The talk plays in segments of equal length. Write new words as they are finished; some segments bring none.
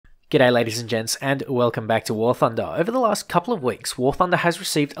G'day ladies and gents, and welcome back to War Thunder. Over the last couple of weeks, War Thunder has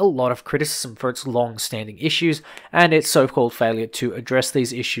received a lot of criticism for its long-standing issues and its so-called failure to address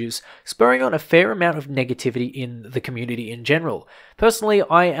these issues, spurring on a fair amount of negativity in the community in general. Personally,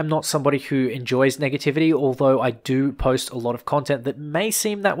 I am not somebody who enjoys negativity, although I do post a lot of content that may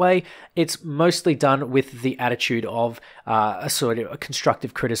seem that way. It's mostly done with the attitude of a sort of a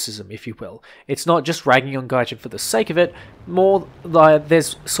constructive criticism, if you will. It's not just ragging on Gaijin for the sake of it, more like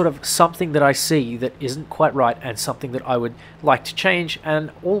there's sort of something that I see that isn't quite right and something that I would like to change, and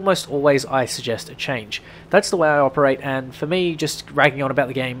almost always I suggest a change. That's the way I operate, and for me, just ragging on about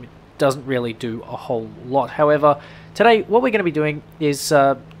the game doesn't really do a whole lot. However, today what we're going to be doing is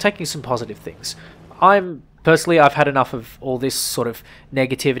taking some positive things. Personally, I've had enough of all this sort of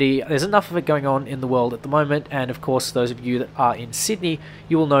negativity. There's enough of it going on in the world at the moment, and of course those of you that are in Sydney,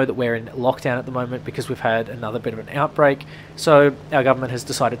 you will know that we're in lockdown at the moment because we've had another bit of an outbreak. So our government has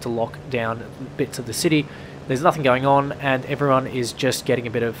decided to lock down bits of the city. There's nothing going on, and everyone is just getting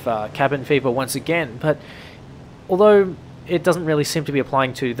a bit of cabin fever once again. But although it doesn't really seem to be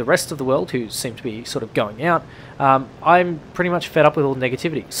applying to the rest of the world, who seem to be sort of going out, I'm pretty much fed up with all the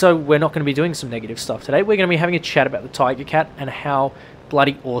negativity. So we're not going to be doing some negative stuff today. We're going to be having a chat about the Tigercat and how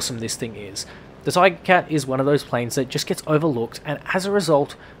bloody awesome this thing is. The Tigercat is one of those planes that just gets overlooked, and as a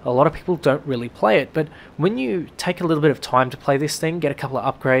result, a lot of people don't really play it. But when you take a little bit of time to play this thing, get a couple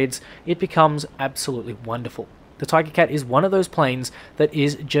of upgrades, it becomes absolutely wonderful. The Tigercat is one of those planes that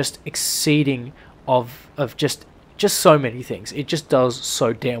is just exceeding of just so many things. It just does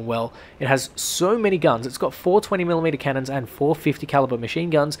so damn well. It has so many guns. It's got 4 20mm cannons and 4 50 caliber machine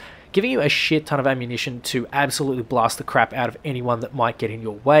guns, giving you a shit ton of ammunition to absolutely blast the crap out of anyone that might get in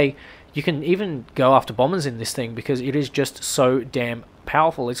your way. You can even go after bombers in this thing because it is just so damn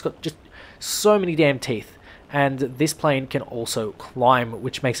powerful. It's got just so many damn teeth. And this plane can also climb,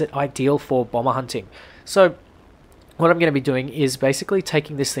 which makes it ideal for bomber hunting. So what I'm going to be doing is basically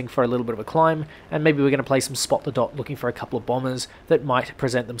taking this thing for a little bit of a climb, and maybe we're going to play some spot the dot looking for a couple of bombers that might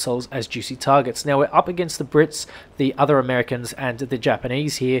present themselves as juicy targets. Now we're up against the Brits, the other Americans, and the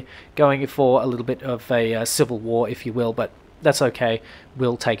Japanese here, going for a little bit of a civil war, if you will, but that's okay.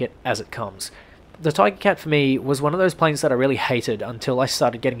 We'll take it as it comes. The Tigercat for me was one of those planes that I really hated until I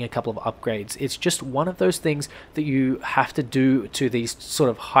started getting a couple of upgrades. It's just one of those things that you have to do to these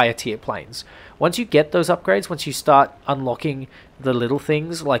sort of higher tier planes. Once you get those upgrades, once you start unlocking the little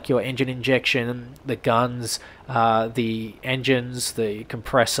things like your engine injection, the guns, the engines, the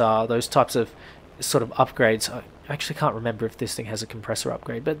compressor, those types of sort of upgrades. I actually can't remember if this thing has a compressor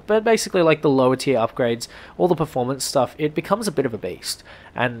upgrade, but basically like the lower tier upgrades, all the performance stuff, it becomes a bit of a beast.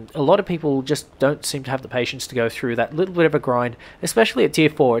 And a lot of people just don't seem to have the patience to go through that little bit of a grind, especially at tier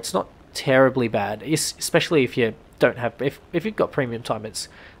 4. It's not terribly bad, especially if you don't have, if you've got premium time, it's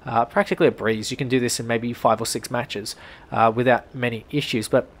practically a breeze. You can do this in maybe 5 or 6 matches without many issues.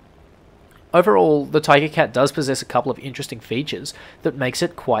 But overall, the Tigercat does possess a couple of interesting features that makes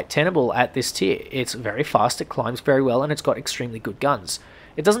it quite tenable at this tier. It's very fast, it climbs very well, and it's got extremely good guns.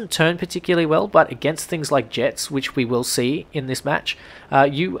 It doesn't turn particularly well, but against things like jets, which we will see in this match,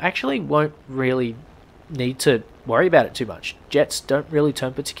 you actually won't really need to worry about it too much. Jets don't really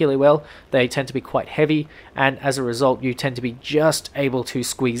turn particularly well. They tend to be quite heavy, and as a result, you tend to be just able to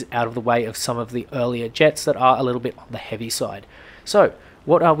squeeze out of the way of some of the earlier jets that are a little bit on the heavy side. So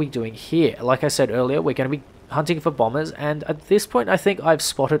what are we doing here? Like I said earlier, we're going to be hunting for bombers, and at this point I think I've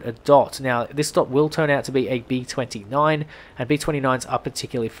spotted a dot. Now this dot will turn out to be a B-29, and B-29s are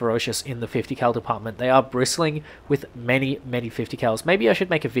particularly ferocious in the 50 cal department. They are bristling with many 50 cals. Maybe I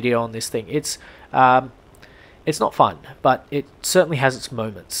should make a video on this thing. It's not fun, but it certainly has its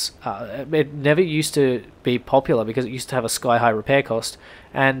moments. It never used to be popular because it used to have a sky-high repair cost,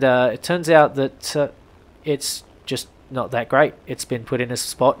 and it turns out that it's just not that great. It's been put in a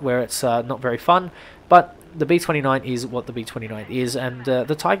spot where it's not very fun, but the B-29 is what the B-29 is, and the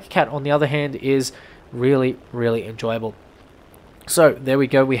Tigercat, on the other hand, is really enjoyable. So there we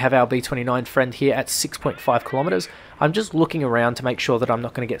go, we have our B-29 friend here at 6.5 kilometers. I'm just looking around to make sure that I'm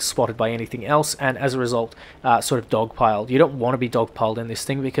not going to get spotted by anything else, and as a result, sort of dogpiled. You don't want to be dogpiled in this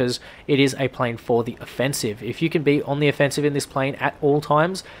thing because it is a plane for the offensive. If you can be on the offensive in this plane at all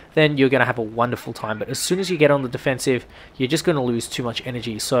times, then you're going to have a wonderful time. But as soon as you get on the defensive, you're just going to lose too much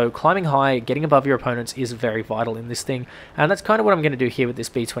energy. So climbing high, getting above your opponents is very vital in this thing, and that's kind of what I'm going to do here with this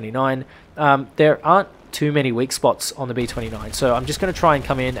B-29. There aren't too many weak spots on the B-29, so I'm just going to try and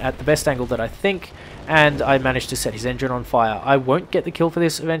come in at the best angle that I think, and I managed to set his engine on fire. I won't get the kill for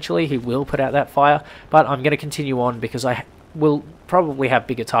this eventually, he will put out that fire, but I'm going to continue on because I will probably have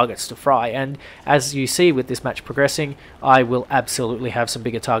bigger targets to fry, and as you see with this match progressing, I will absolutely have some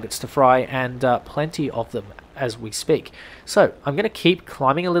bigger targets to fry, and plenty of them as we speak. So I'm going to keep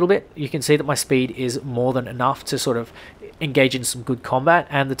climbing a little bit. You can see that my speed is more than enough to sort of engage in some good combat,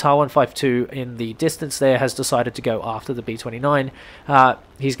 and the TAR 152 in the distance there has decided to go after the B-29.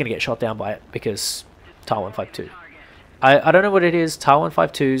 He's going to get shot down by it because TAR 152. I don't know what it is. TAR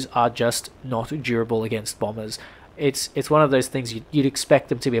 152s are just not durable against bombers. It's one of those things you'd expect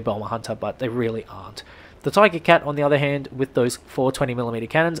them to be a bomber hunter, but they really aren't. The Tigercat, on the other hand, with those 420mm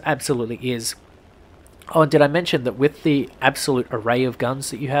cannons, absolutely is. Oh, and did I mention that with the absolute array of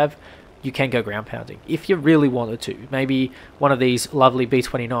guns that you have, you can go ground pounding if you really wanted to. Maybe one of these lovely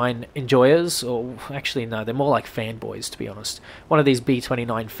B-29 enjoyers, or actually no, they're more like fanboys to be honest. One of these B-29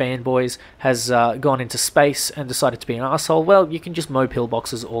 fanboys has gone into space and decided to be an arsehole. Well, you can just mow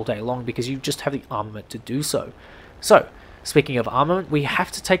pillboxes all day long because you just have the armament to do so. So, speaking of armament, we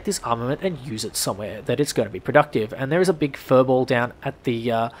have to take this armament and use it somewhere that it's going to be productive. And there is a big furball down at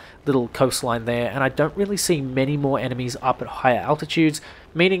the little coastline there, and I don't really see many more enemies up at higher altitudes,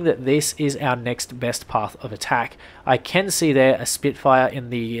 meaning that this is our next best path of attack. I can see there a Spitfire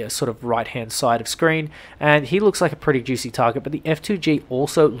in the sort of right hand side of screen, and he looks like a pretty juicy target, but the F2G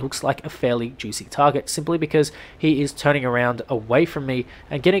also looks like a fairly juicy target, simply because he is turning around away from me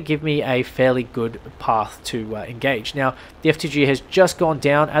and going to give me a fairly good path to engage. Now, the F2G has just gone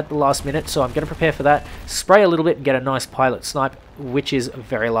down at the last minute, so I'm going to prepare for that, spray a little bit and get a nice pilot snipe, which is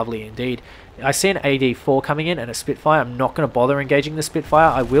very lovely indeed. I see an AD4 coming in and a Spitfire. I'm not going to bother engaging the Spitfire.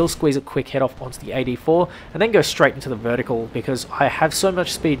 I will squeeze a quick head off onto the AD4 and then go straight into the vertical because I have so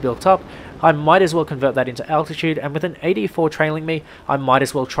much speed built up. I might as well convert that into altitude, and with an AD4 trailing me, I might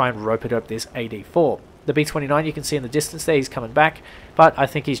as well try and rope it up this AD4. The B-29 you can see in the distance there, he's coming back, but I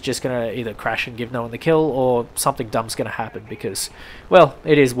think he's just going to either crash and give no one the kill, or something dumb's going to happen because, well,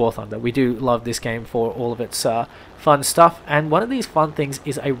 it is War Thunder. We do love this game for all of its fun stuff, and one of these fun things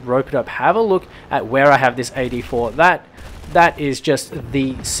is a rope it up. Have a look at where I have this AD4. That is just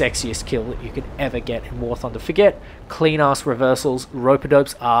the sexiest kill that you could ever get in War Thunder. Forget clean-ass reversals.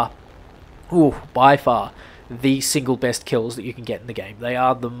 Rope-a-dopes are, by far the single best kills that you can get in the game. They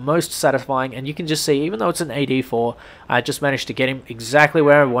are the most satisfying, and you can just see, even though it's an AD4, I just managed to get him exactly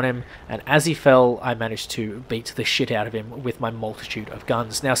where I want him, and as he fell, I managed to beat the shit out of him with my multitude of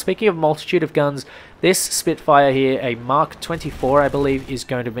guns. Now, speaking of multitude of guns, this Spitfire here, a Mark 24, I believe, is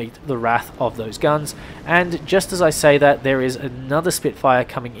going to meet the wrath of those guns, and just as I say that, there is another Spitfire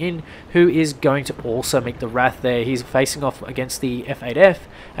coming in who is going to also meet the wrath there. He's facing off against the F7F,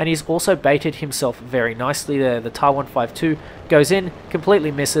 and he's also baited himself very nicely there. The TAR 152 goes in, completely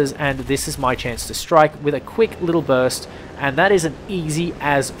misses, and this is my chance to strike with a quick little burst, and that is an easy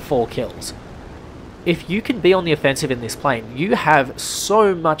as 4 kills. If you can be on the offensive in this plane, you have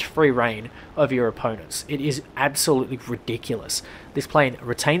so much free reign over your opponents. It is absolutely ridiculous. This plane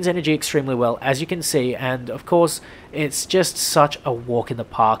retains energy extremely well, as you can see, and of course, it's just such a walk in the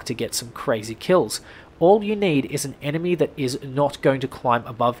park to get some crazy kills. All you need is an enemy that is not going to climb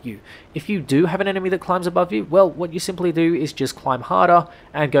above you. If you do have an enemy that climbs above you, well, what you simply do is just climb harder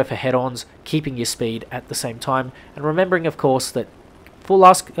and go for head-ons, keeping your speed at the same time, and remembering, of course, that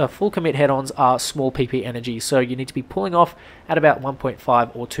full commit head-ons are small PP energy, so you need to be pulling off at about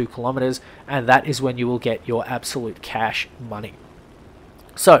 1.5 or 2 kilometers, and that is when you will get your absolute cash money.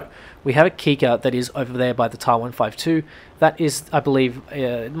 So, we have a Kika that is over there by the TAR 152. That is, I believe,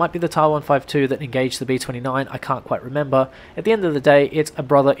 it might be the TAR 152 that engaged the B-29. I can't quite remember. At the end of the day, it's a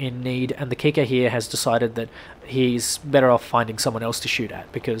brother in need, and the Kika here has decided that he's better off finding someone else to shoot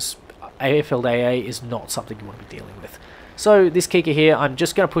at, because AFL AA is not something you want to be dealing with. So this Kika here, I'm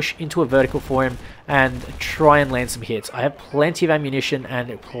just going to push into a vertical for him and try and land some hits. I have plenty of ammunition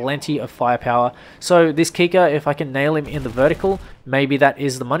and plenty of firepower. So this Kika, if I can nail him in the vertical, maybe that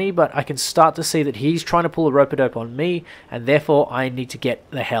is the money, but I can start to see that he's trying to pull a rope-a-dope on me, and therefore I need to get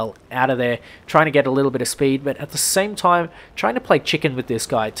the hell out of there, trying to get a little bit of speed, but at the same time, trying to play chicken with this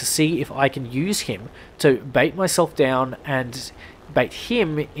guy to see if I can use him to bait myself down and bait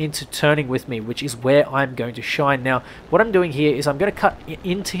him into turning with me, which is where I'm going to shine. Now, what I'm doing here is I'm going to cut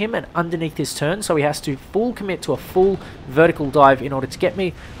into him and underneath his turn, so he has to full commit to a full vertical dive in order to get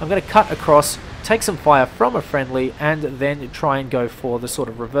me. I'm going to cut across, take some fire from a friendly, and then try and go for the sort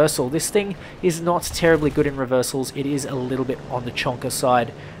of reversal. This thing is not terribly good in reversals. It is a little bit on the chonker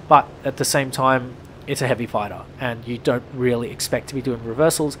side, but at the same time, it's a heavy fighter, and you don't really expect to be doing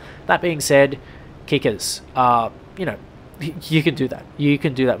reversals. That being said, Kikas are, you know, you can do that. You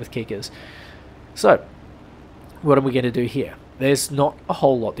can do that with Kikas. So, what are we going to do here? there's not a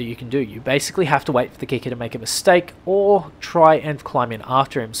whole lot that you can do. You basically have to wait for the kicker to make a mistake or try and climb in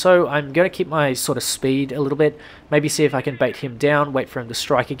after him. So I'm going to keep my sort of speed a little bit, maybe see if I can bait him down, wait for him to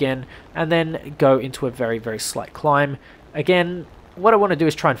strike again, and then go into a very, very slight climb. Again, what I want to do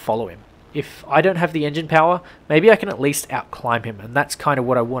is try and follow him. If I don't have the engine power, maybe I can at least outclimb him, and that's kind of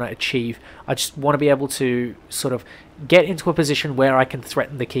what I want to achieve. I just want to be able to sort of get into a position where I can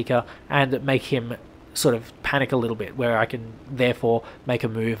threaten the kicker and make him sort of panic a little bit, where I can therefore make a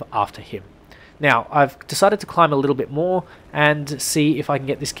move after him. Now, I've decided to climb a little bit more and see if I can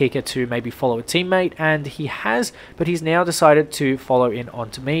get this kicker to maybe follow a teammate, and he has, but he's now decided to follow in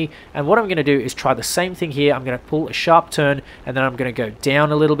onto me. And what I'm going to do is try the same thing here. I'm going to pull a sharp turn, and then I'm going to go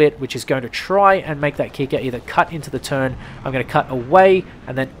down a little bit, which is going to try and make that kicker either cut into the turn. I'm going to cut away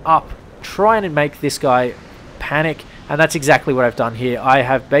and then up, trying to make this guy panic. And that's exactly what I've done here. I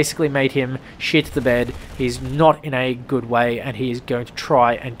have basically made him shit the bed. He's not in a good way, and he is going to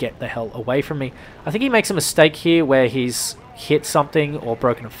try and get the hell away from me. I think he makes a mistake here where he's hit something or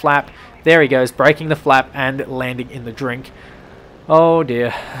broken a flap. There he goes, breaking the flap and landing in the drink. Oh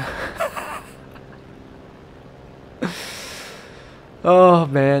dear. Oh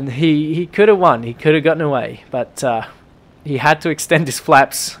man, he could have won. He could have gotten away, but he had to extend his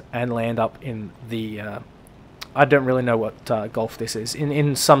flaps and land up in the... I don't really know what golf this is.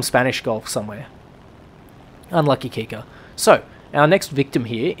 In some Spanish golf somewhere. Unlucky kicker. So, our next victim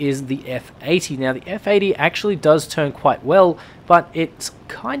here is the F80. Now, the F80 actually does turn quite well, but it's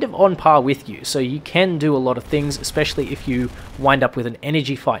kind of on par with you. So you can do a lot of things, especially if you wind up with an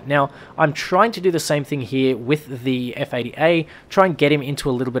energy fight. Now, I'm trying to do the same thing here with the F80A. Try and get him into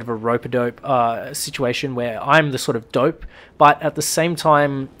a little bit of a rope-a-dope situation where I'm the sort of dope, but at the same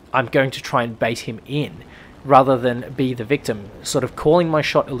time, I'm going to try and bait him in, rather than be the victim, sort of calling my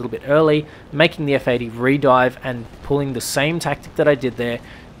shot a little bit early, making the F80 redive and pulling the same tactic that I did there,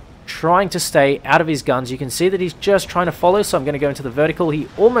 trying to stay out of his guns. You can see that he's just trying to follow, so I'm going to go into the vertical. He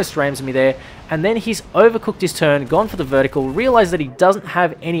almost rams me there, and then he's overcooked his turn, gone for the vertical, realized that he doesn't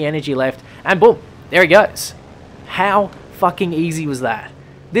have any energy left, and boom, there he goes. How fucking easy was that?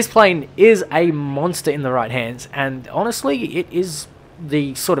 This plane is a monster in the right hands, and honestly, it is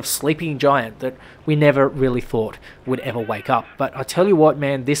the sort of sleeping giant that we never really thought would ever wake up. But I tell you what,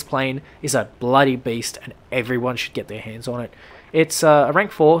 man, this plane is a bloody beast, and everyone should get their hands on it. It's a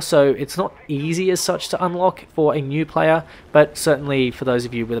rank 4, so it's not easy as such to unlock for a new player, but certainly for those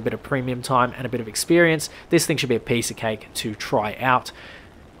of you with a bit of premium time and a bit of experience, this thing should be a piece of cake to try out.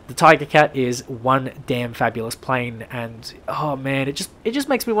 The Tigercat is one damn fabulous plane, and oh man, it just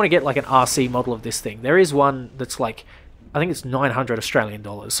makes me want to get like an RC model of this thing. There is one that's like, I think it's 900 Australian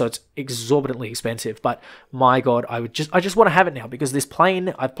dollars, so it's exorbitantly expensive, but my god, I just want to have it now, because this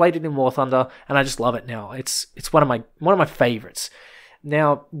plane, I've played it in War Thunder and I just love it now. It's one of my favorites.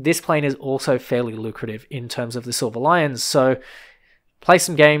 Now, this plane is also fairly lucrative in terms of the Silver Lions, so play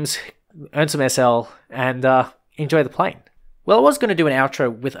some games, earn some SL, and enjoy the plane. Well, I was going to do an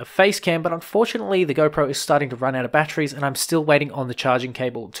outro with a face cam, but unfortunately the GoPro is starting to run out of batteries and I'm still waiting on the charging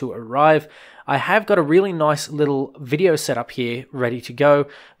cable to arrive. I have got a really nice little video setup here ready to go,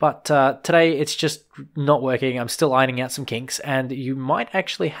 but today it's just not working. I'm still ironing out some kinks, and you might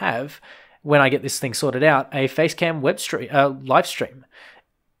actually have, when I get this thing sorted out, a face cam live stream.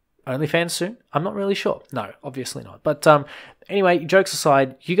 OnlyFans soon? I'm not really sure. No, obviously not. But anyway, jokes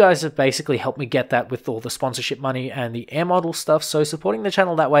aside, you guys have basically helped me get that with all the sponsorship money and the air model stuff, so supporting the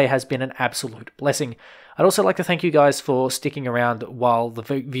channel that way has been an absolute blessing. I'd also like to thank you guys for sticking around while the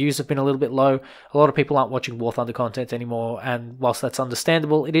views have been a little bit low. A lot of people aren't watching War Thunder content anymore, and whilst that's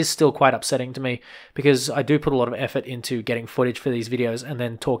understandable, it is still quite upsetting to me, because I do put a lot of effort into getting footage for these videos and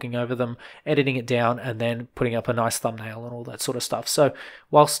then talking over them, editing it down, and then putting up a nice thumbnail and all that sort of stuff. So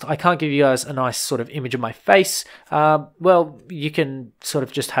whilst I can't give you guys a nice sort of image of my face, well, you can sort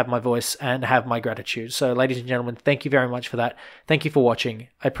of just have my voice and have my gratitude. So ladies and gentlemen, thank you very much for that. Thank you for watching.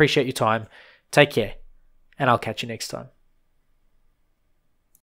 I appreciate your time. Take care, and I'll catch you next time.